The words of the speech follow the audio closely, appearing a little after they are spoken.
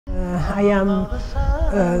I am,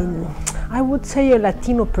 I would say, a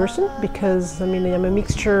Latino person, because I am a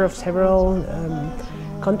mixture of several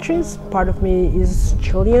countries. Part of me is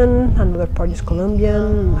Chilean, another part is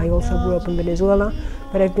Colombian. I also grew up in Venezuela,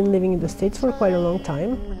 but I've been living in the States for quite a long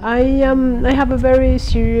time. I have a very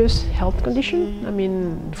serious health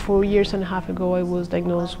condition. 4 years and a half ago I was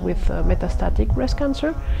diagnosed with metastatic breast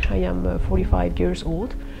cancer. I am 45 years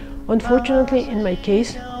old. Unfortunately, in my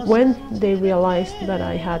case, when they realized that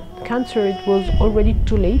I had cancer, it was already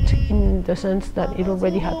too late, in the sense that it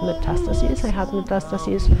already had metastases. I had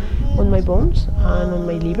metastases on my bones and on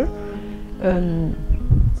my liver.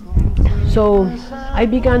 So I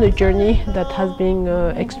began a journey that has been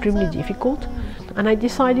extremely difficult, and I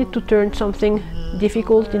decided to turn something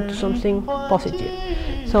difficult into something positive.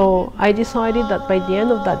 So I decided that by the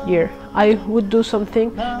end of that year I would do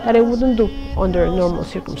something that I wouldn't do under normal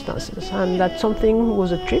circumstances, and that something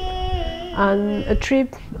was a trip, and a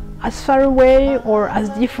trip as far away or as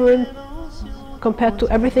different compared to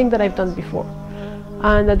everything that I've done before.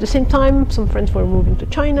 And at the same time, some friends were moving to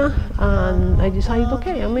China, and I decided,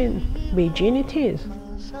 okay, Beijing it is.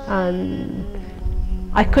 And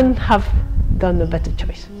I couldn't have done a better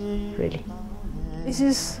choice, really. This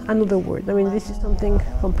is another word. This is something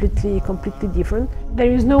completely different.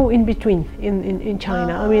 There is no in between in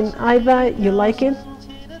China. Either you like it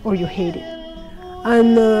or you hate it.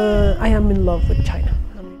 And I am in love with China.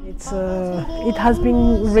 It has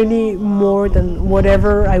been really more than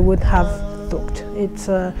whatever I would have thought.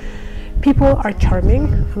 People are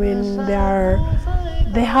charming.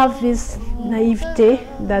 They have this naivete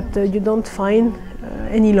that you don't find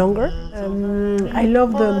any longer. I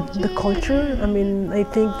love the culture. I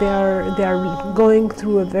think they are going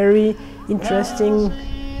through a very interesting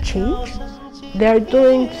change. They are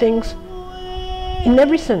doing things in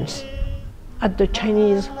every sense at the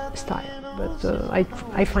Chinese style, but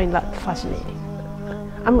I find that fascinating.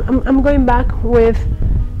 I'm going back with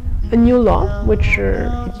a new law, which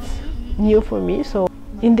it's new for me. So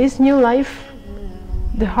in this new life,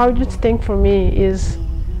 the hardest thing for me is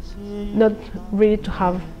not really to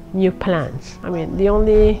have new plans.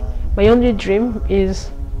 My only dream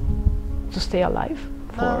is to stay alive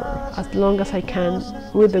for as long as I can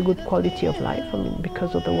with a good quality of life.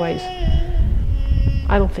 Because otherwise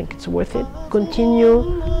I don't think it's worth it.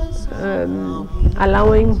 Continue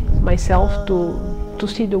allowing myself to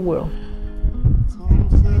see the world.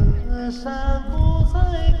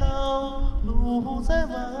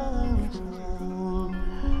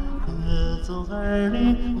 走儿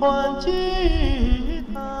女欢聚。